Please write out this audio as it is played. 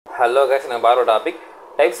Hello guys, நான் borrow topic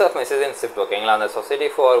types of message in shift ஓகேங்களா. அந்த society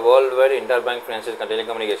for world wide interbank financial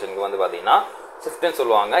டெலிகம்யூனிகேஷனுக்கு வந்து பார்த்தீங்கன்னா ஷிஃப்ட்னு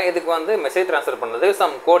சொல்லுவாங்க. இதுக்கு வந்து மெசேஜ் ட்ரான்ஸ்ஃபர் பண்ணுறது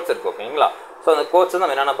சம் கோட்ஸ் இருக்குது ஓகேங்களா. ஸோ அந்த கோட்ஸ்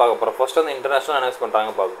நம்ம என்னென்ன பார்க்க போகிறோம். ஃபர்ஸ்ட் வந்து இன்டர்நேஷனல் என்ன யூஸ்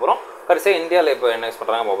பண்ணுறாங்க பார்க்க போகிறோம். கடைசியாக இந்தியாவில் இப்போ என்ன யூஸ்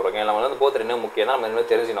பண்ணுறாங்க பார்க்க போகிறோம். நம்ம வந்து போத் ரெண்டும் முக்கியம் தான், நம்ம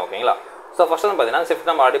ரெண்டும் தெரிஞ்சுக்கணும் ஓகேங்களா. ஸோ ஃபர்ஸ்ட் வந்து பார்த்தீங்கன்னா ஷிஃப்ட்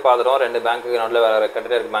நம்ம ஆல்ரெடி பார்த்துறோம். ரெண்டு பேங்க்கு நோட்டில் வேறு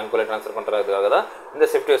கட்டிட இருக்க பேங்க்குள்ளே ட்ரான்ஸ்ஃபர் பண்ணுறதுக்காக தான் இந்த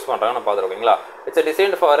ஷிஃப்ட் யூஸ் பண்ணுறாங்க நம்ம பார்த்துருக்கோம் ஓகேங்களா. It's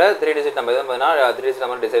design for 3 digit number தான் பார்த்தீங்கன்னா 3 டிஜிட்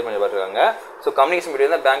நம்பர் டிசைன் பண்ணி பார்த்துருக்காங்க. ஸோ கம்யூனிகேஷன்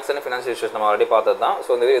மீடியம் தான் பேங்க்ஸ் அண்ட் ஃபினான்ஷியல் இன்ஸ்டியூஷன் நம்ம ஆல்ரெடி பார்த்தது தான். ஸோ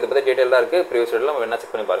இந்த இதை பற்றி டீட்டெயிலாக இருக்குது. ப்ரீவியஸ் வீடியோவில் நம்ம என்ன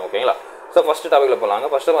செக் பண்ணி பாருங்க ஓகேங்களா. ஸோ ஃபஸ்ட் டாப்பிக்கில் போகலாங்க.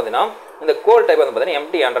 ஃபஸ்ட்டு பார்த்தீங்கன்னா இந்த கோட் டைப் வந்து பார்த்தீங்கன்னா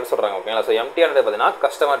எம்டி ஹண்ட்ரட் சொல்கிறாங்க ஓகேங்களா. ஸோ எம்டி ஹண்ட்ரட் பார்த்தீங்கன்னா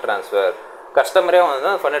கஸ்டமர் ட்ரான்ஸ்ஃபர், கஸ்டமரே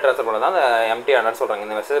வந்து ஃபண்டை ட்ரான்ஸ்ஃபர் பண்ணது தான் அந்த எம்டி ஹண்ட்ரட் சொல்கிறாங்க.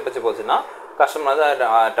 இந்த மெசேஜ் பற்றி போச்சுன்னா கஸ்டமர் வந்து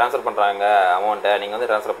ட்ரான்ஸ்ஃபர் பண்ணுறாங்க அமௌண்ட்டை நீங்கள் வந்து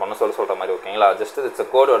ட்ரான்ஸ்ஃபர் பண்ண சொல்கிற மாதிரி ஓகேங்களா. ஜஸ்ட் இட்ஸ்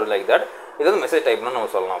கோட் ஒரு லைக் தட். இது வந்து மெசேஜ் டைப்னு நம்ம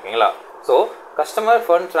சொல்லலாம் ஓகேங்களா. ஸோ கஸ்டமர்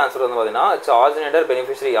ஃபண்ட் ட்ரான்ஸ்ஃபர் வந்து பார்த்தீங்கன்னா இட்ஸ் ஆரிஜினேட்டர்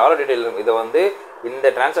பெனிஃபிஷரி யாரோட டீட்டெயில் இதை வந்து இந்த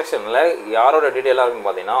டிரான்சாக்ஷனில் யாரோட டீட்டெயிலாக இருக்குன்னு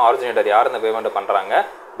பார்த்தீங்கன்னா ஆரிஜினேட்டர் யார் இந்த பேமெண்ட்டை பண்ணுறாங்க,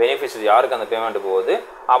 பெனிஃபிஷரி யாருக்கு அந்த பேமெண்ட் போகுது,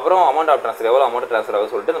 அப்புறம் அமௌண்ட் ஆஃப் ட்ரான்ஸ்ஃபர் எவ்வளோ அமௌண்ட் ட்ரான்ஸ்ஃபர்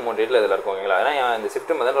ஆகும் சொல்லிட்டு இந்த 3 டீட்டெயில் இதில் இருக்கும் ஓகேங்களா. ஏன்னா இந்த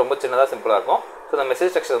ஷிஃப்ட் பார்த்தீங்கன்னா ரொம்ப சின்னதாக சிம்பிளாக இருக்கும். ஸோ இந்த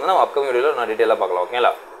மெசேஜ் ஸ்ட்ரக்சர் வந்து நம்ம அப்கமிங் வீடியோவில் நான் டீட்டெயிலாக பார்க்கலாம்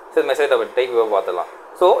ஓகேங்களா. ஸோ மெசேஜ் டைப் பார்த்துலாம்.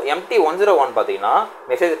 ஸோ MT101 பார்த்தீங்கன்னா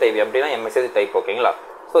மெசேஜ் டைப், எம்டினா மெசேஜ் டைப் ஓகேங்களா.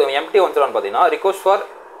 ஸோ MT101 பார்த்தீங்கன்னா ரிக்வஸ்ட் ஃபார்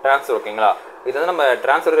ட்ரான்ஸ்ஃபர் ஓகேங்களா. இது வந்து நம்ம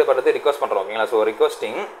ட்ரான்ஸ்ஃபர் பண்ணுறது ரிக்வஸ்ட் பண்ணுறோம் ஓகேங்களா. So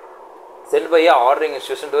requesting send by ordering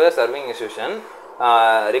institution to serving institution,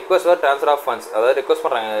 request for transfer of funds, அதாவது ரிக்வஸ்ட்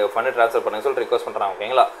பண்ணுறாங்க ஃபண்ட் ட்ரான்ஸ்ஃபர் பண்ணுங்க சொல்லிட்டு ரிக்வஸ்ட் பண்ணுறாங்க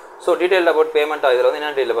ஓகேங்களா. ஸோ டீட்டெயில் அபவுட் பேமெண்ட் இதில் வந்து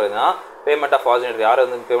என்ன டீட்டெயில் பார்த்தீங்கன்னா பேமெண்ட் ஆஃப் ஆரிஜினேட்டர் யார்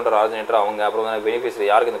வந்து பேமெண்ட் ஆரிஜினேட்டர் அவங்க, அப்புறம் வந்து பெனிஃபிஷரி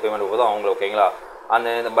யாருக்கு இந்த பேமெண்ட் போதோ அவங்க ஓகேங்களா.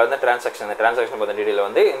 அந்த டிரான்சாக்ஷன் பார்த்த டீட்டெயில்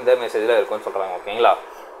வந்து இந்த மெசேஜில் இருக்கும்னு சொல்கிறாங்க ஓகேங்களா.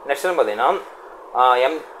 நெக்ஸ்ட் வந்து பார்த்தீங்கன்னா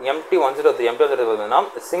MT103 பார்த்தீங்கன்னா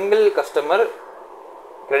சிங்கிள் கஸ்டமர்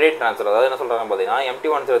கிரெடிட் ட்ரான்ஸ்ஃபர், அதாவது என்ன சொல்கிறாங்க பார்த்தீங்கன்னா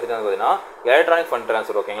MT103 வந்து பார்த்தீங்கன்னா எலக்ட்ரானிக் ஃபண்ட்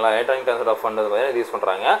ட்ரான்ஸ்ஃபர் ஓகேங்களா. எலக்ட்ரானிக் ட்ரான்ஸ்ஃபர் ஆஃப் ஃபண்ட் வந்து பார்த்தீங்கன்னா யூஸ்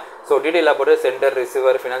பண்ணுறாங்க. ஸோ டீட்டெயிலாக போட்டு சென்டர்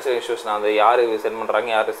ரிசீவர் ஃபினான்ஷியல் இன்ஸ்டியூஷன் அந்த யார் சென்ட் பண்ணுறாங்க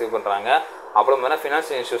யார் ரிசீவ் பண்ணுறாங்க, அப்புறம் பார்த்தீங்கன்னா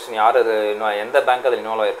ஃபினான்ஷியல் இன்ஸ்டியூஷன் யார் அது எந்த பேங்க் அதில்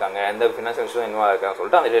இன்வால்வ் ஆயிருக்காங்க, எந்த ஃபினான்ஷியல் இன்ஸ்டியூஷன் இன்வால்வ் ஆயிருக்காங்க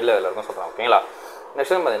சொல்லிட்டு அந்த டீட்டெயில் எல்லாருக்கும் சொல்கிறாங்க ஓகேங்களா.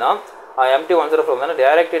 நெக்ஸ்ட் வந்து பார்த்தீங்கன்னா MT104 வந்து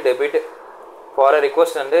direct debit for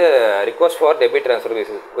request and request for debit transfer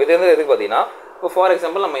basis. இது வந்து எதுக்கு பார்த்தீங்கன்னா இப்போ ஃபார்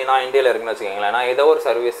எக்ஸாம்பிள் நான் இந்தியாவில் இருக்குன்னு வச்சுக்கோங்களேன். நான் ஏதோ ஒரு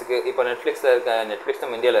சர்வீஸுக்கு இப்போ நெட்ஃப்ளிக்ஸ்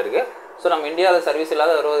நம்ம இந்தியாவில் இருக்குது. ஸோ நம்ம இந்தியாவில் சர்வீஸ்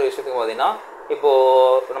இல்லாத ஒரு விஷயத்துக்கு பார்த்தீங்கன்னா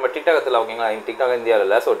இப்போது நம்ம டிக்டாக்கத்தில் ஓகேங்களா. டிக்டாக் இந்தியாவில்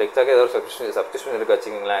இல்லை. ஸோ டிக்டாக் ஏதோ ஒரு சப்ஸ்கிரிப்ஷன் இருக்குது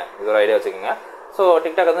வச்சுக்கோங்களேன். இது ஒரு ஐடியா வச்சுக்கோங்க. ஸோ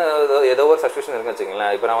டிக்டாக் வந்து ஏதோ ஒரு சப்ஸ்கிரிப்ஷன் இருக்குன்னு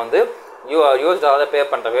வச்சுக்கோங்களேன். இப்போ நான் வந்து யூஎஸ் பே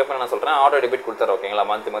பண்ண நான் சொல்கிறேன் ஆட்டோ டெபிட் கொடுத்துறேன் ஓகேங்களா.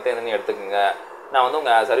 மந்த் என்னென்னு எடுத்துக்கோங்க, நான் வந்து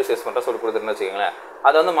உங்கள் சர்வீஸ் யூஸ் பண்ணுறேன் சொல்லி கொடுத்துருன்னு வச்சுக்கோங்களேன்.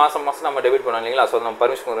 அதை வந்து மாதம் நம்ம டெபிட் பண்ணோம் இல்லைங்களா. ஸோ நம்ம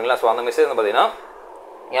பர்மிஷன் கொடுக்குறீங்களா. ஸோ அந்த மெசேஜ் வந்து பார்த்தீங்கன்னா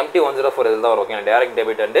MT104 இதில் தான் வரும் ஓகேங்களா. Direct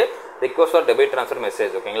debit and request for debit transfer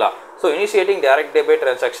message ஓகேங்களா. So initiating direct debit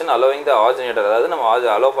transaction allowing த ஆரிஜினேட்டர், அதாவது நம்ம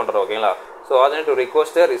அலோவ் பண்ணுறோம் ஓகேங்களா. So originator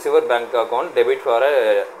request receiver bank account debit for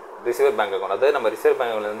receiver bank account, அதாவது நம்ம ரிசீவர்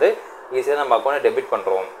பேங்க்லேருந்து ஈஸியாக நம்ம அக்கௌண்ட்டை டெபிட்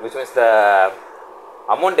பண்ணுறோம். Which means the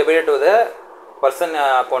amount debit to the person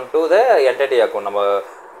account to the entity account, நம்ம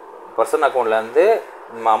பர்சன் அக்கௌண்ட்லேருந்து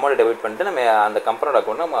நம்ம அமௌண்ட் டெபிட் பண்ணிட்டு நம்ம அந்த கம்பெனியோட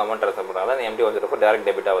அக்கௌண்ட் நம்ம அமௌண்ட் ட்ரான்ஸ்ஃபர் பண்ணுறாங்க. அந்த MT104 டேரக்ட்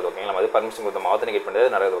டெபிட் ஆகுது ஓகேங்களா. அது பர்மிஷன் கொடுத்து ஆத்தென்டிகேட்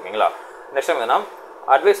பண்ணுறது நடக்குது ஓகேங்களா. நெக்ஸ்ட் பார்த்தீங்கன்னா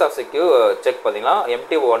அட்வைஸ் ஆஃப் செக்யூர் செக் பார்த்தீங்கன்னா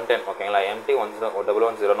MT110 ஓகேங்களா.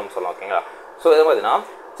 MT110 நம்ம சொல்லலாம் ஓகேங்களா. ஸோ இது பார்த்தீங்கன்னா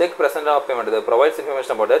செக் பிரசன்ட் ஆஃப் பேமெண்ட், இது ப்ரொவைட்ஸ்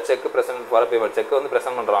இன்ஃபர்மேஷன் போட்டு check present for payment, check வந்து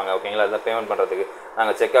பிரசன்ட் பண்ணுறாங்க ஓகேங்களா. இதில் பேமெண்ட் பண்ணுறதுக்கு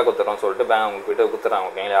நாங்கள் செக்காக கொடுத்துறோம் சொல்லிட்டு பேங்க் உங்களுக்கு கொடுத்துறாங்க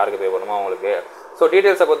ஓகேங்களா. யாருக்கு பே பண்ணுமோ அவங்களுக்கு. ஸோ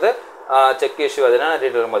டீட்டெயில்ஸை பொறுத்து செக் இஷ்யூ அது என்ன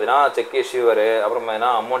டீட்டெயில் பார்த்தீங்கன்னா செக் இஷ்யூவர், அப்புறம் பார்த்தீங்கன்னா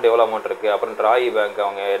அமௌண்ட் எவ்வளோ அமௌண்ட் இருக்குது, அப்புறம் ட்ராய் பேங்க்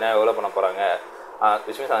அவங்க என்ன எவ்வளோ பண்ண போகிறாங்க,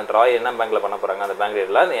 விச் மீன்ஸ் அந்த ட்ராய் என்ன பேங்க்கில் பண்ண போகிறாங்க அந்த பேங்க்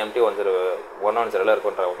டீட்டெயில் இந்த MT110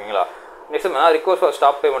 இருக்குன்றாங்க ஓகேங்களா. நெக்ஸ்ட் பார்த்தீங்கன்னா request for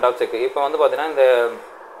stop payment of check. இப்போ வந்து பார்த்தீங்கன்னா இந்த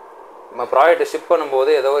நம்ம ப்ராடக்ட் ஷிப்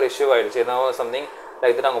பண்ணும்போது ஏதோ ஒரு இஷ்யூ ஆகிடுச்சு, ஏதோ சம்திங்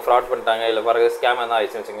லைக் இது அவங்க ஃப்ராட் பண்ணிட்டாங்க இல்லை பாருங்க ஸ்கேம் தான்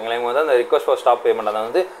ஆயிடுச்சுன்னு வச்சுக்கோங்களேன். இவங்க வந்து அந்த ரிக்வஸ்ட் ஃபார் ஸ்டாப் பேமெண்ட் அதை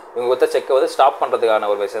வந்து இவங்க கொடுத்த செக்கை வந்து ஸ்டாப் பண்ணுறதுக்கான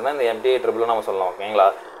ஒரு விஷயம் தான் இந்த MT100 நம்ம சொல்லலாம் ஓகேங்களா.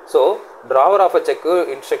 So drawer of a cheque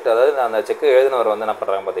instruct, அதாவது அந்த செக்கு எழுதினவர் வந்து என்ன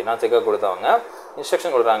பண்ணுறாங்க பார்த்தீங்கன்னா செக்கை கொடுத்தவங்க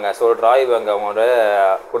இன்ஸ்ட்ரக்ஷன் கொடுக்குறாங்க. ஸோ ட்ராய் பேங்க் அவங்களோட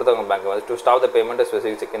கொடுத்தவங்க பேங்க் வந்து to stop the payment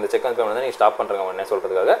specific check, இந்த செக் பேமெண்ட் வந்து நீங்கள் ஸ்டாப் பண்ணுறாங்க உடனே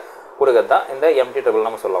சொல்கிறதுக்காக கொடுக்குறது தான் இந்த MT100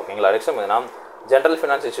 நம்ம சொல்லலாம் ஓகேங்களா. நெக்ஸ்ட் பார்த்தீங்கன்னா general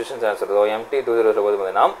finance institution transfer MT200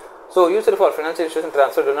 பார்த்தீங்கன்னா so user for financial institution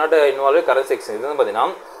transfer to not involve currency exchange. இது வந்து பார்த்தீங்கன்னா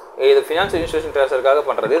இது ஃபினான்ஷியல் இன்ஸ்டியூஷன் ட்ரான்ஸ்ஃபருக்காக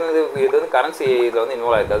பண்ணுறது, இது வந்து கரன்சி இதில் வந்து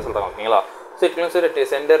இன்வால்வ் ஆயிருக்காது சொல்கிறாங்க ஓகேங்களா. So it means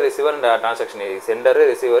centre receiver and transaction, centre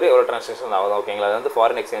receiver எவ்வளோ ட்ரான்சாக்ஷன் ஆகுது ஓகேங்களா. அது வந்து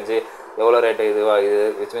ஃபாரின் எக்ஸ்சேஞ்சு எவ்வளோ ரேட்டு இது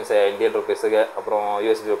விச் மீன்ஸ் இந்தியன் ருபீஸுக்கு அப்புறம்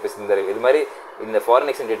USD ருபீஸ் இது மாதிரி இந்த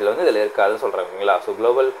ஃபாரின் எக்ஸ்சேஞ்ச் டீட்டெயில் வந்து இதில் இருக்காதுன்னு சொல்கிறாங்க ஓகேங்களா. So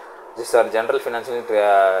global general financial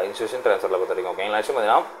institution ட்ரான்ஸ்ஃபரில் பொறுத்த வரைக்கும் ஓகேங்களா. நெக்ஸ்ட்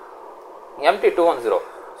பார்த்தீங்கன்னா MT210.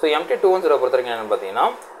 ஸோ MT210 பொறுத்த வரைக்கும் என்னென்னு பார்த்தீங்கன்னா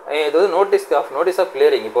இது வந்து நோட்டீஸ் ஆஃப்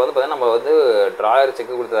கிளியரிங். இப்போ வந்து பார்த்தீங்கன்னா நம்ம வந்து ட்ராயர் செக்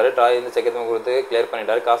கொடுத்தாரு, ட்ராய் வந்து செக் கொடுத்து கிளியர்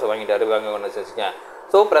பண்ணிட்டாரு, காசை வாங்கிட்டாரு பேங்க் அக்கௌண்ட் வச்சுக்கேன்.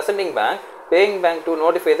 So presenting bank paying bank to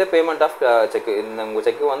notify the payment of check. இந்த உங்கள்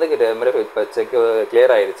செக்கு வந்து இப்போ செக்கு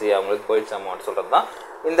கிளியர் ஆயிடுச்சு, அவங்களுக்கு போயிடுச்சு அமௌண்ட் சொல்கிறது தான்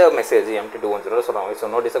இந்த மெசேஜ் MT210 சொல்கிறாங்க. ஸோ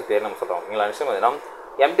நோட்டீஸ் ஆஃப் கிளியர் நம்ம சொல்கிறோம். ஓகேங்களா. நெக்ஸ்ட் பார்த்தீங்கன்னா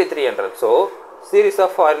MT300. So series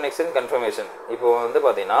of foreign exchange confirmation. இப்போ வந்து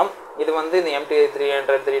பார்த்தீங்கன்னா இது வந்து இந்த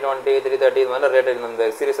MT300, 320, 330 இது மாதிரி ரேட் இந்த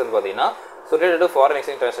சீரிஸ் வந்து பார்த்தீங்கன்னா so related to foreign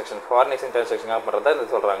exchange transaction பண்ணுறதா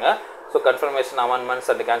இது சொல்கிறாங்க. So confirmation, amendments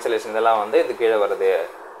and cancellation இதெல்லாம் வந்து இது கீழே வருது.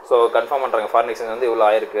 ஸோ கன்ஃபார்ம் பண்ணுறாங்க ஃபாரின் எக்ஸ்சேஞ்ச் வந்து இவ்வளோ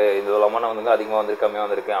ஆயிருக்கு, இவ்வளோ அமௌண்ட் வந்து அதிகமாக வந்திருக்கு, கம்மியாக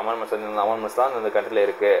வந்திருக்கு, அமெண்ட்மெண்ட்ஸ் வந்து இந்த அமெண்ட்மெண்ட்ஸ் தான் இந்த கண்ட்ரியில்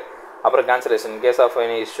இருக்குது. அப்புறம் cancellation, case of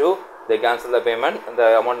any issue they cancel the payment, the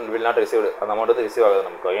amount will not received, அந்த அமௌண்ட் வந்து ரிசீவ் ஆகுது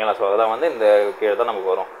நமக்கு. ஓகேங்களா. ஸோ அதெல்லாம் வந்து இந்த கீழே தான் நமக்கு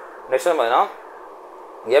வரும். நெக்ஸ்ட் பார்த்தீங்கன்னா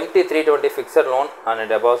MT320 fixed loan and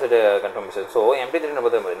deposit confirmation. So MT320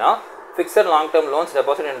 பார்த்தீங்கன்னா fixed long term loans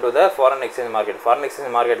deposit in to the foreign exchange market. Foreign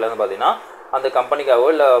exchange மார்க்கெட்டில் வந்து பார்த்தீங்கன்னா அந்த கம்பெனிக்காகவோ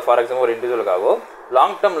இல்லை ஃபார் எக்ஸாம்பிள் ஒரு இண்டிவிஜுவலுக்காகவோ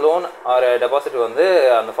long term loan R deposit வந்து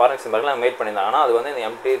அந்த ஃபாரின் எக்ஸ்சேஞ்ச் மார்க்கெட்டில் மேட் பண்ணியிருந்தாங்கன்னா அது வந்து இந்த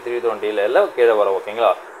MT320 கீழே வரும்.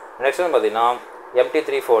 ஓகேங்களா. நெக்ஸ்ட் வந்து பார்த்தீங்கன்னா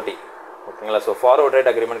MT340. ஓகேங்களா. So forward rate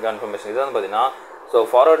agreement confirmation. இது வந்து பார்த்தீங்கன்னா so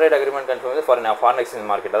forward rate agreement confirmation foreign exchange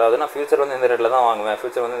market. அதாவது நான் ஃபியூச்சர் வந்து இந்த ரேட்டில் தான் வாங்குவேன்,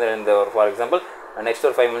 ஃபியூச்சர் வந்து இந்த ஒரு ஃபார் எக்ஸாம்பிள் நெக்ஸ்ட்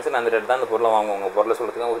ஒரு 5 months நான் அந்த ரேட் தான் இந்த பொருளை வாங்குவோம். உங்கள் பொருளை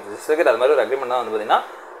சொல்கிறதுக்கு ஜஸ்ட் அது மாதிரி ஒரு அக்ரிமெண்ட் தான் வந்து பார்த்தீங்கன்னா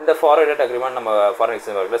இந்த ஃபார்வர்ட் ரேட் அக்ரிமெண்ட் நம்ம ஃபாரின்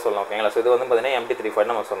எக்ஸ்சேஞ்ச் மார்க்கெட்டில் சொல்லலாம். ஓகேங்களா. ஸோ இது வந்து பார்த்தீங்கன்னா MT340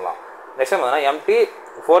 நம்ம சொல்லலாம். நெக்ஸ்ட் பார்த்தீங்கன்னா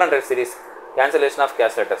MT400 series cancellation of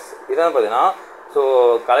cash letters. இது வந்து பார்த்தீங்கன்னா so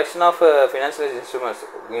collection of financial instruments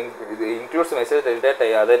இது இன்க்ளூட்ஸ் மெசேஜ் ரிலேட்.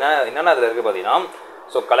 அது என்னென்ன அதில் இருக்குது பார்த்தீங்கன்னா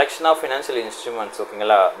so collection of financial instruments.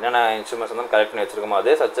 ஓகேங்களா. என்னென்ன இன்ஸ்ட்ருமெண்ட்ஸ் வந்து கலெக்ட் பண்ணி வச்சிருக்கோமோ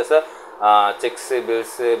அது சச்சஸ் செக்ஸு,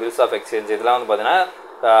 பில்ஸ் ஆஃப் எக்ஸ்சேஞ்ச் இதெல்லாம் வந்து பார்த்தீங்கன்னா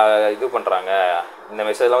இது பண்ணுறாங்க. இந்த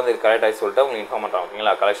மெசேஜ்லாம் வந்து கரெக்ட் ஆகி சொல்லிட்டு உங்களுக்கு இன்ஃபார்ம் பண்ணுறாங்க.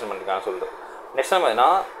 ஓகேங்களா. கலெக்ஷன் பண்ணிருக்காங்கன்னு சொல்லிட்டு. நெக்ஸ்ட்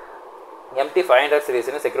பார்த்தீங்கன்னா MT500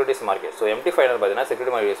 சீரிஸ்னு securities market. So MT500 பார்த்தீங்கன்னா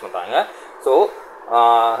செக்யூரிட்டி மார்க்கெட் யூஸ் பண்ணுறாங்க. So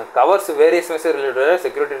covers various message related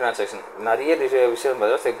security transaction. நிறைய விஷயம்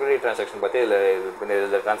பார்த்தீங்கன்னா செக்யூரிட்டி ட்ரான்சாக்ஷன் பற்றி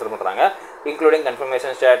இதில் ட்ரான்ஸ்ஃபர் பண்ணுறாங்க. Including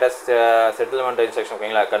confirmation, status, settlement instruction.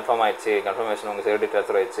 ஓகேங்களா. கன்ஃபார்ம் ஆயிடுச்சு, கன்ஃபர்மேஷன் உங்கள் செக்யூரிட்டி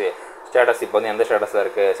ட்ரான்ஸ்ஃபர் ஆயிடுச்சு, ஸ்டேட்டஸ் இப்போ வந்து எந்த ஸ்டேட்டஸில்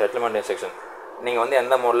இருக்குது, செட்டில்மெண்ட் இன்ஸ்ட்ரக்ஷன் நீங்கள் வந்து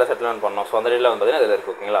எந்த மோடில் செட்டில்மெண்ட் பண்ணணும். ஸோ அந்த டேட்டில் வந்து பார்த்தீங்கன்னா இதில்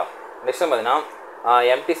இருக்குது. ஓகேங்களா. நெக்ஸ்ட் பார்த்தீங்கன்னா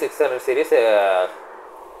MT600 series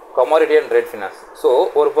commodity and trade finance. So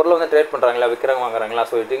ஒரு பொருளை வந்து ட்ரேட் பண்ணுறாங்களா, விற்கிறாங்க, வாங்குறாங்களா.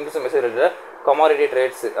 So it includes message related commodity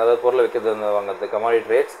trades, அதாவது பொருளை விற்கிறது வந்து வாங்குறது commodity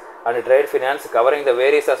trades and trade finance covering the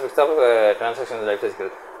various aspects of transaction life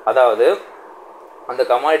cycle. அதாவது அந்த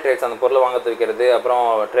கமாடிட்டி ட்ரேட்ஸ் அந்த பொருளை வாங்கிறது விற்கிறது, அப்புறம்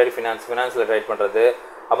ட்ரேட் ஃபினான்ஸில் ட்ரேட் பண்ணுறது,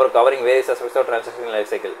 அப்புறம் covering various aspects of transaction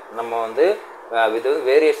life cycle. நம்ம வந்து இது வந்து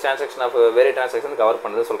வேரியஸ் ட்ரான்சாக்ஷன் கவர்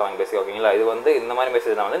பண்ணுறது சொல்கிறாங்க பேசிக். ஓகேங்களா. இது வந்து இந்த மாதிரி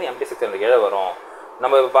மெசேஜ் தான் வந்து MT600 கீழே வரும்.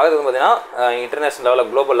 நம்ம இப்போ பார்க்குறது பார்த்தீங்கன்னா இன்டர்நேஷனல் லெவலில்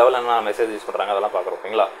குளோபல் லெவலில் என்ன மெசேஜ் யூஸ் பண்ணுறாங்க அதெல்லாம் பார்க்குறோம்.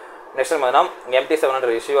 ஓகேங்களா. நெக்ஸ்ட் பார்த்தீங்கன்னா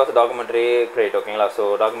MT700 issue of documentary credit. ஓகேங்களா. ஸோ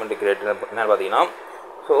டாக்குமெண்ட்ரி கிரெடிட் என்னென்னு பார்த்தீங்கன்னா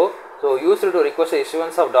so use to request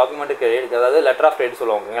issuance of documentary credit, அதாவது லெட்டர் ஆஃப் கிரெடிட்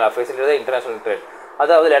சொல்லுவாங்க. ஓகேங்களா. Facility international trade.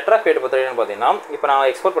 அதாவது லெட்டர் ஆஃப் கிரெடிட் பற்றி பார்த்தீங்கன்னா இப்போ நான்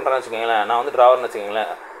எக்ஸ்போர்ட் பண்ணுறேன்னு வச்சுக்கோங்களேன், நான் வந்து ட்ராவர்னு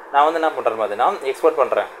வச்சுக்கோங்களேன், நான் வந்து என்ன பண்ணுறேன்னு பார்த்தீங்கன்னா எக்ஸ்போர்ட்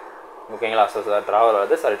பண்ணுறேன். ஓகேங்களா. ஸோ ட்ராவல்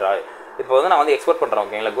வருது ட்ராவல் இப்போ வந்து நான் வந்து எக்ஸ்போர்ட் பண்ணுறேன்.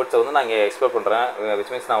 ஓகேங்களா. குட்ஸை வந்து நான் இங்கே எக்ஸ்போர்ட் பண்ணுறேன்.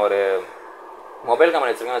 விச் மீன்ஸ் நான் ஒரு மொபைல்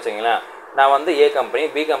கம்பெனி வச்சுருக்கேன்னு வச்சுங்களேன், நான் வந்து A கம்பெனி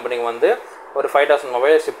B கம்பெனிக்கு வந்து ஒரு 5000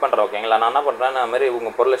 மொபைல் ஷிப் பண்ணுறேன். ஓகேங்களா. நான் என்ன பண்ணுறேன், நான் மாதிரி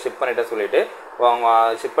உங்கள் பொருளை ஷிப் பண்ணிட்டு சொல்லிவிட்டு அவங்க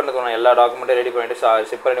ஷிப் பண்ணுறதுக்கு எல்லா டாக்குமெண்ட்டும் ரெடி பண்ணிவிட்டு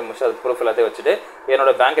ஷிப் பண்ணிட்டு முடிச்சு அது ப்ரூஃப் எல்லாத்தையும் வச்சுட்டு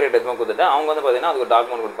என்னோட பேங்க் ரேட் எதுவும் கொடுத்துட்டு அவங்க வந்து பார்த்தீங்கன்னா அதுக்கு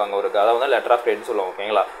டாக்குமெண்ட் கொடுப்பாங்க, ஒரு அதாவது வந்து லெட்டர் ஆஃப் கிரெடிட் சொல்லுவாங்க.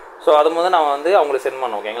 ஓகேங்களா. ஸோ அது வந்து நான் வந்து அவங்களுக்கு சென்ட்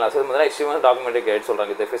பண்ணேன். ஓகேங்களா. ஸோ இது வந்து இஷ்யூவன்ஸ் டாக்குமெண்ட்ரி கிரெடிட்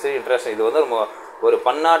சொல்கிறாங்க. இது ஃபெசிலிட்டி இன்ட்ரெஸ்ட். இது வந்து ஒரு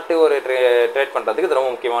பன்னாட்டு ஒரு ட்ரேட் பண்ணுறதுக்கு இது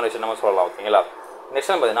ரொம்ப முக்கியமான விஷயம் நம்ம சொல்லலாம். ஓகேங்களா.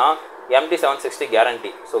 நெக்ஸ்ட் பார்த்தீங்கன்னா MT760 கேரண்டி.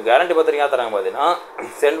 ஸோ கேரண்டி பத்திரிக்கை தராங்க பார்த்தீங்கன்னா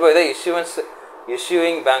send by the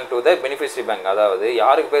issuing bank to the beneficiary bank. அதாவது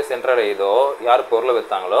யாருக்கு போய் சென்ட்ரடையுதோ, யார் பொருளை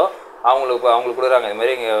விற்றாங்களோ அவங்களுக்கு கொடுக்குறாங்க.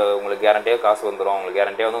 இதுமாதிரி உங்களுக்கு கேரண்டியாக காசு வந்துடும், உங்களுக்கு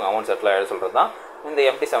கேரண்டியாக வந்து அமௌண்ட் செட்டில் ஆகிடும் சொல்கிறது தான் இந்த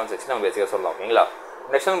MT760 நம்ம பேசிக்காக சொல்லலாம். ஓகேங்களா.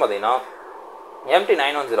 நெக்ஸ்ட் வந்து பார்த்தீங்கன்னா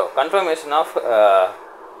MT910 கன்ஃபர்மேஷன் ஆஃப்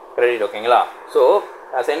கிரெடிட். ஓகேங்களா. So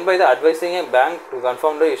send by the advising bank to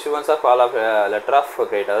confirm the issuance of all of letter of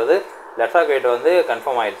credit. அதாவது லெட்டர் ஆஃப் கிரெடிட் வந்து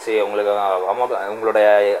கன்ஃபார்ம் ஆகிடுச்சு, உங்களுக்கு அமௌண்ட் உங்களுடைய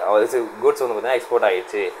குட்ஸ் வந்து பார்த்தீங்கன்னா எக்ஸ்போர்ட்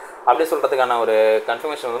ஆகிடுச்சு அப்படி சொல்கிறதுக்கான ஒரு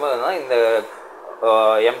கன்ஃபர்மேஷன் வந்து பார்த்தீங்கன்னா இந்த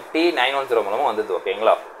MT910 மூலமாக வந்தது.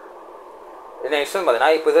 ஓகேங்களா. நெக்ஸ்ட்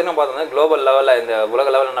பார்த்தீங்கன்னா இப்போ இது என்ன பார்த்தோம்னா குளோபல் லெவலில் இந்த உலக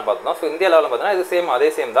லெவலில் என்ன பார்த்தோம். ஸோ இந்தியா லெவலில் பார்த்தீங்கன்னா இது அதே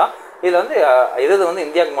சேம் தான். இதில் வந்து இது வந்து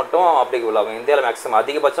இந்தியாவுக்கு மட்டும் அப்ளிகபிள் ஆகும். இந்தியாவில் மேக்ஸிமம்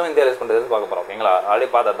அதிகபட்சம் இந்தியாவில் யூஸ் பண்ணுறது பார்க்க போகிறோம். ஓகேங்களா.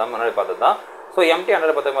 ஆல்ரெடி முன்னாடி பார்த்தது தான். ஸோ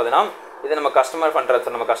MT100 பார்த்தீங்கன்னா இது நம்ம கஸ்டமர் ஃபண்ட்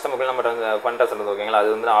ட்ரான்ஸ்ஃபர், நம்ம கஸ்டமருக்கு நம்ம ஃபண்ட் ட்ரான்ஸ்ஃபர். ஓகேங்களா. அது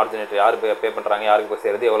வந்து ஆர்ஜினேட் யார் பே பண்ணுறாங்க, யாருக்கு போய்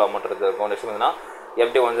சேருது, எவ்வளோ அமௌண்ட் இருக்கும். நெக்ஸ்ட் பார்த்தீங்கன்னா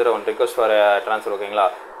MT101 ரிக்வஸ்ட் ஃபார் ட்ரான்ஸ்ஃபர். ஓகேங்களா.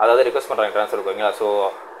 அதாவது ரிக்வஸ்ட் பண்ணுறாங்க ட்ரான்ஸ்ஃபர். ஓகேங்களா. So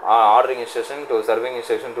ordering instruction to serving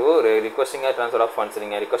instruction to requesting transfer of funds.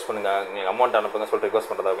 நீங்கள் ரிக்வஸ்ட் பண்ணுங்கள், நீங்கள் அமௌண்ட் அனுப்புங்க சொல்லிட்டு ரிக்வஸ்ட்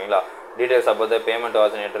பண்ணுறது. ஓகேங்களா. டீடைல்ஸ் அப்போ பேமெண்ட்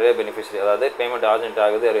ஆர்ஜினேட்டர் பெனிஃபிஷரி, அதாவது பேமெண்ட் ஆர்ஜினேட்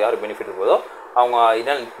ஆகுது யார் பெனிஃபிட் போதோ அவங்க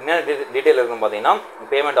என்ன டீட்டெயில் இருக்குன்னு பார்த்தீங்கன்னா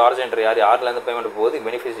பேமெண்ட் ஆரிஜினேட்டர் யார்லேருந்து பேமெண்ட் போகுது,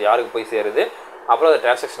 பெனிஃபிஷியரி யாருக்கு போய் சேருது, அப்புறம் அது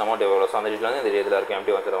டிரான்சாக்ஷன் அமௌண்ட் எவ்வளோ. ஸோ அந்த டீட்டெயில் வந்து இந்த இதில் இருக்குது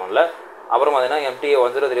MT-101. அப்புறம் பார்த்தீங்கன்னா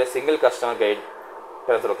MT-103 single customer guide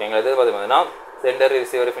transfer ஓகேங்களா. இது பார்த்தீங்கன்னா centre,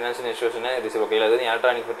 receiver, financial institution, receive ஓகேங்களா. இது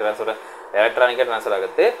எலக்ட்ரானிக்காக ட்ரான்ஸ்ஃபர்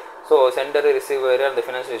ஆகுது. ஸோ சென்டர், ரிசீவர், அந்த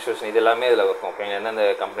ஃபினான்ஷியல் இன்ஸ்டியூஷன் இது எல்லாமே இதில் இருக்கும் ஓகேங்களா. எந்தெந்த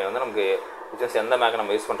கம்பெனி வந்து நமக்கு பிஸ்னஸ் எந்த பேங்க்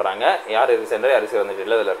நம்ம யூஸ் பண்ணுறாங்க, யார் சென்டர் யார் ரிசீவர் அந்த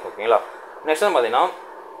டீட்டெயில் இதில் இருக்கும் ஓகேங்களா. நெக்ஸ்ட் வந்து பார்த்தீங்கன்னா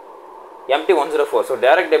MT-104. So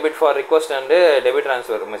direct debit for request and debit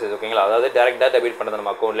transfer message ஓகேங்களா. அதாவது டேரெக்டாக டெபிட் பண்ணுறது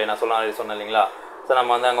நம்ம அக்கௌண்ட்லேயே நான் சொன்னேன் இல்லைங்களா. ஸோ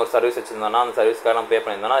நம்ம வந்து அங்கே ஒரு சர்வீஸ் வச்சிருந்தோம்னா அந்த சர்வீஸ்க்காக நம்ம பே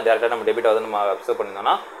பண்ணியிருந்தோம்னா டேரெக்டாக நம்ம டெபிட் வந்து நம்ம அப்சர்வ்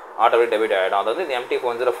பண்ணியிருந்தோம்னா ஆட்டோமேட்டிக் டெபிட் ஆகிடும். அதாவது இந்த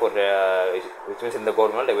MT-104 விச் மீன்ஸ் இந்த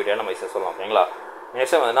கோட் மேலே டெபிட் ஆகிடும் நம்ம சொல்லலாம் ஓகேங்களா.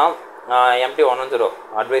 நெக்ஸ்ட் பார்த்தீங்கன்னா MT-110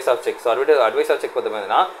 advice of check. So advice of check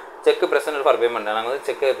பார்த்தீங்கன்னா செக் ப்ரெசென்ட் ஃபார் பேமெண்ட். நாங்கள் வந்து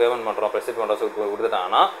செக்கு பேமெண்ட் பண்ணுறோம், ப்ரெசென்ட் பண்ணுறோம். ஸோ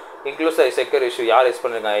கொடுத்துட்டாங்கன்னா இன்க்ளூஸ் செக்கர் இஷ்யூ யார்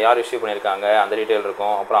இஷ்யூ பண்ணியிருக்காங்க அந்த டீட்டெயில்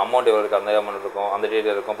இருக்கும். அப்புறம் அமௌண்ட் எவ்வளோ இருக்குது அந்த அமௌண்ட் இருக்கும், அந்த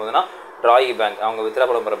டீட்டெயில் இருக்கும். பார்த்தீங்கன்னா ட்ராயி பேங்க் அவங்க வித்ரா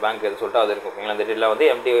பண்ண போகிற பேங்க் எது சொல்லிட்டு அது இருக்கும் ஓகேங்களா. அந்த டீட்டெயில் வந்து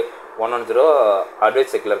MT-110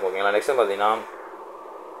 அட்வைஸ் செக்கில் இருக்கும் ஓகேங்களா. நெக்ஸ்ட் பார்த்தீங்கன்னா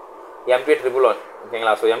MT-111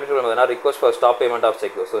 ஓகேங்களா. ஸோ MT-111 பார்த்தீங்கன்னா request for stop payment of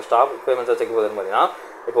check. So stop payment of check பார்த்தீங்கன்னா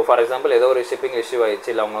இப்போ ஃபார் எக்ஸாம்பிள் ஏதோ ஒரு ஷிப்பிங் இஷ்யூ ஆயிடுச்சு,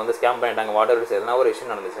 இல்லை அவங்க வந்து ஸ்கேம் பண்ணிட்டாங்க, வாட்டர் எதனா ஒரு இஷ்யூ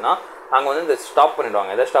நடந்துச்சுன்னா அங்கே வந்து இந்த ஸ்டாப்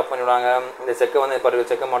பண்ணிவிடுவாங்க. எதை ஸ்டாப் பண்ணிவிடுவாங்க, இந்த செக்கை வந்து இப்போ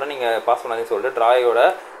செக்கை மட்டும் நீங்கள் பாஸ் பண்ணாதீங்கன்னு சொல்லிட்டு ட்ராயோட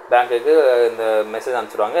பேங்க்குக்கு இந்த மெசேஜ்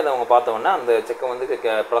அனுப்பிச்சிடுவாங்க. இதை அவங்க பார்த்தோன்னா அந்த செக்கை வந்து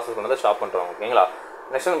ப்ராசஸ் பண்ணதை ஸ்டாப் பண்ணுறாங்க ஓகேங்களா.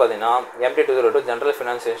 நெக்ஸ்ட் வந்து பார்த்தீங்கன்னா MT-202 general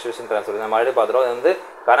financial institution transfer. நம்ம ஆல்ரெடி பார்த்துருவோம். அது வந்து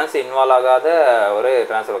கரன்சி இன்வால்வ் ஆகாத ஒரு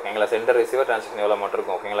ட்ரான்ஸ்ஃபர் ஓகேங்களா. சென்டர், ரிசீவர், ட்ரான்சாக்ஷன் எவ்வளோ மட்டும்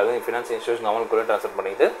இருக்கும் ஓகேங்களா. அது ஃபினான்ஷியல் இன்ஸ்டியூஷன் அமௌண்ட் கூட ட்ரான்ஸ்ஃபர்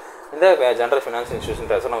பண்ணிட்டு இந்த ஜென்ரல் ஃபினான்ஷியல் இன்ஸ்டியூஷன்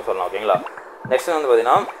ட்ரான்ஸ்ஃபர் நம்ம சொல்லலாம் ஓகேங்களா. நெக்ஸ்ட் வந்து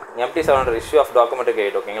பார்த்தீங்கன்னா MT-700 issue of document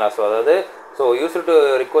guide ஓகேங்களா. ஸோ அதாவது used to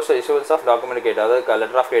request issuance of document guide, அதாவது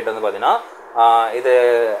லெட்டர் ஆஃப் கைட் வந்து பார்த்தீங்கன்னா இது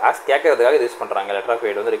கேட்கறதுக்காக இது யூஸ் பண்ணுறாங்க. லெட்டர் ஆஃப்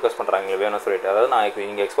கைட் வந்து ரிக்வஸ்ட் பண்ணுறாங்க வேணும்னு சொல்லிட்டு. அதாவது நான் இப்போ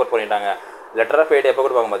நீங்கள் எக்ஸ்போர்ட் பண்ணிட்டாங்க லெட்டர் ஆஃப் கைட் எப்போ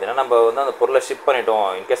கொடுப்பாங்க பார்த்தீங்கன்னா நம்ம வந்து அந்த பொருளை ஷிப் பண்ணிட்டோம்.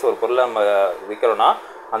 இன்கேஸ் ஒரு பொருளை நம்ம விற்கிறோன்னா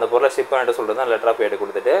அந்த பொருளை ஷிப் பண்ணிட்டு சொல்லிட்டு தான் லெட்டர் ஆஃப் கைட்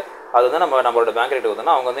கொடுத்துட்டு அது வந்து நம்மளோட பேங்க் ரேட்டு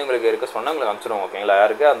கொடுத்தோன்னா அவங்க வந்து உங்களுக்கு ரிக்வஸ்ட் பண்ணால் உங்களுக்கு அனுப்பிச்சிடுவோம் ஓகேங்களா.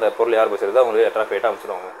 யாருக்கு அந்த பொருள் யார் பேசுகிறதோ அவங்களுக்கு லெட்டர் ஆஃப் கைட்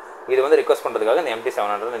அனுப்பிச்சிடுவாங்க. இது வந்து ரிக்வஸ்ட் பண்ணுறதுக்காக இந்த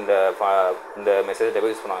MT-700 இந்த மெசேஜ்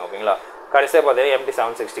டெபிட் யூஸ் பண்ணுவாங்க ஓகேங்களா. கடைசியாக பார்த்தீங்கன்னா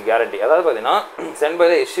MT-760 கேரண்டி. அதாவது பார்த்தீங்கன்னா send by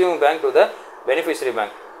the issuing bank to the beneficiary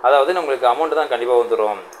bank. அதாவது நம்மளுக்கு அமௌண்ட் தான் கண்டிப்பாக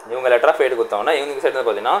வந்துடும். இவங்க லெட்டர் ஆஃப் கைட் கொடுத்தோன்னா இவங்க சைடு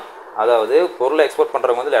பார்த்தீங்கன்னா அதாவது பொருளை எக்ஸ்போர்ட்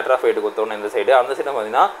பண்ணுறவங்க வந்து லெட்டர் ஆஃப் கைட் கொடுத்தோன்னு இந்த சைடு, அந்த சைடு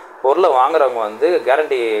பார்த்தீங்கன்னா பொருளை வாங்குறவங்க வந்து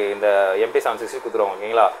கேரண்டி இந்த MT-760 கொடுத்துருவாங்க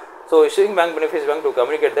ஓகேங்களா. So issuing bank beneficiary bank to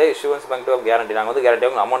communicate the issuance bank to guarantee. நாங்கள் வந்து கேரண்டி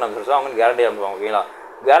அவங்க அமௌண்ட் அனுப்பிச்சோம், அவங்க கேரண்டி அனுப்புவாங்க ஓகேங்களா.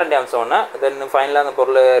 கேரண்டி அனுப்பிச்சோன்னா தென் ஃபைனலாக அந்த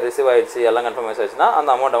பொருள் ரிசீவ் ஆகிடுச்சு எல்லாம் கன்ஃபர்மேஷன் ஆயிடுச்சுன்னா அந்த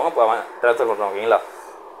அமௌண்ட் அவங்க ட்ரான்ஸ்ஃபர் பண்ணுறோம் ஓகேங்களா.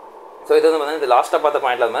 ஸோ இது வந்து பார்த்தீங்கன்னா இது லாஸ்ட்டாக பார்த்த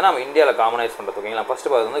பாயிண்ட்டில் வந்து நம்ம இந்தியாவில் காமனைஸ் பண்ணுறது ஓகேங்களா.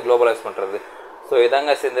 ஃபஸ்ட்டு பார்த்து வந்து குளோபலைஸ் பண்ணுறது. ஸோ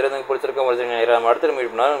இதாங்க சேர்ந்து பிடிச்சிருக்க முடிச்சு அடுத்து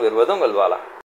மீட் பண்ணாலும் வருவது உங்கள் வாழா.